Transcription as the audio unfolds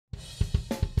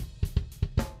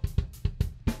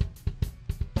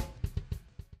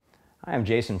Hi, I'm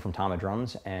Jason from TAMA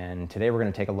Drums, and today we're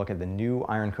going to take a look at the new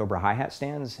Iron Cobra hi-hat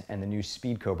stands and the new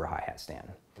Speed Cobra hi-hat stand.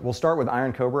 We'll start with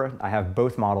Iron Cobra. I have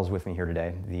both models with me here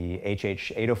today, the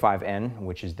HH805N,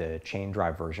 which is the chain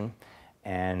drive version,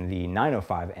 and the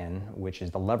 905N, which is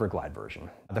the lever glide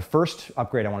version. The first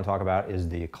upgrade I want to talk about is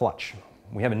the clutch.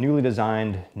 We have a newly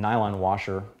designed nylon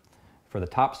washer for the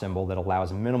top cymbal that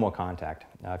allows minimal contact.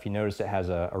 If you notice, it has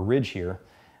a ridge here.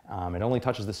 It only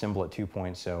touches the cymbal at 2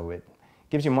 points, so it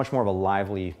gives you much more of a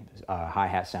lively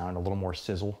hi-hat sound, a little more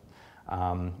sizzle.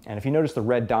 And if you notice the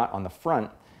red dot on the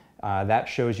front, that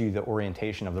shows you the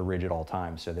orientation of the ridge at all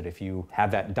times, so that if you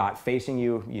have that dot facing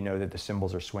you, you know that the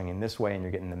cymbals are swinging this way and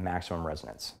you're getting the maximum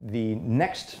resonance. The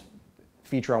next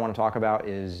feature I want to talk about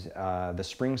is the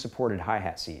spring-supported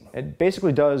hi-hat seat. It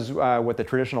basically does what the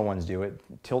traditional ones do. It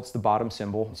tilts the bottom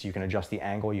cymbal, so you can adjust the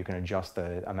angle, you can adjust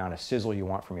the amount of sizzle you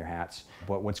want from your hats.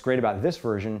 But what's great about this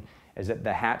version is that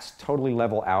the hats totally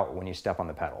level out when you step on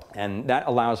the pedal. And that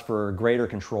allows for greater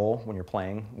control when you're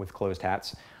playing with closed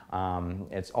hats.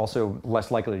 It's also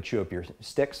less likely to chew up your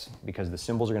sticks because the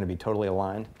cymbals are going to be totally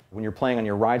aligned. When you're playing on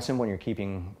your ride cymbal and you're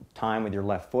keeping time with your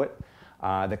left foot,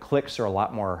 the clicks are a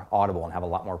lot more audible and have a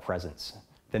lot more presence.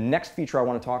 The next feature I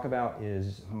want to talk about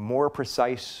is more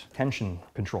precise tension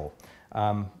control.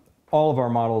 All of our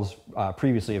models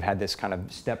previously have had this kind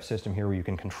of step system here where you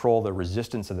can control the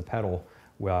resistance of the pedal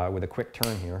with a quick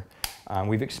turn here.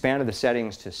 We've expanded the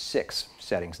settings to 6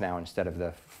 settings now instead of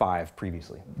the 5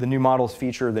 previously. The new models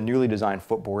feature the newly designed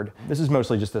footboard. This is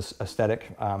mostly just this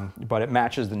aesthetic, but it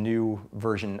matches the new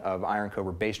version of Iron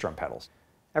Cobra bass drum pedals.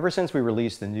 Ever since we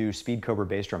released the new Speed Cobra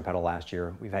bass drum pedal last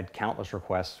year, we've had countless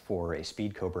requests for a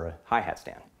Speed Cobra hi-hat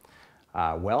stand.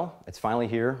 Well, it's finally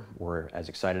here. We're as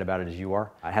excited about it as you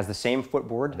are. It has the same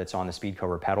footboard that's on the Speed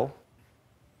Cobra pedal.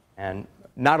 And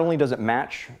not only does it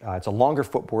match, it's a longer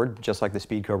footboard, just like the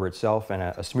Speed Cobra itself, and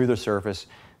a smoother surface,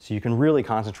 so you can really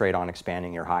concentrate on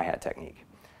expanding your hi-hat technique.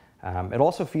 It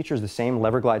also features the same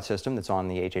lever glide system that's on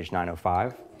the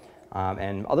HH905.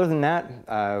 And other than that,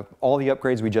 all the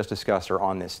upgrades we just discussed are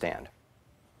on this stand.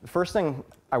 The first thing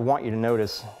I want you to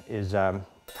notice is how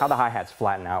the hi-hats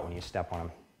flatten out when you step on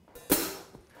them.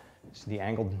 So the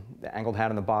angled hat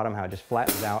on the bottom, how it just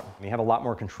flattens out. You have a lot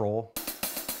more control.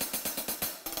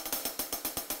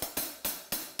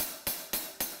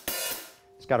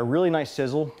 It's got a really nice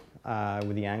sizzle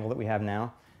with the angle that we have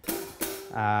now.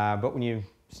 But when you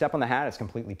step on the hat, it's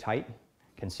completely tight,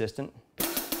 consistent.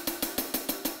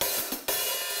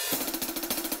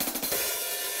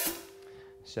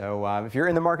 So if you're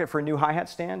in the market for a new hi-hat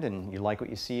stand and you like what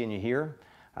you see and you hear,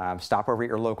 stop over at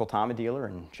your local TAMA dealer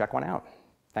and check one out.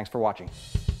 Thanks for watching.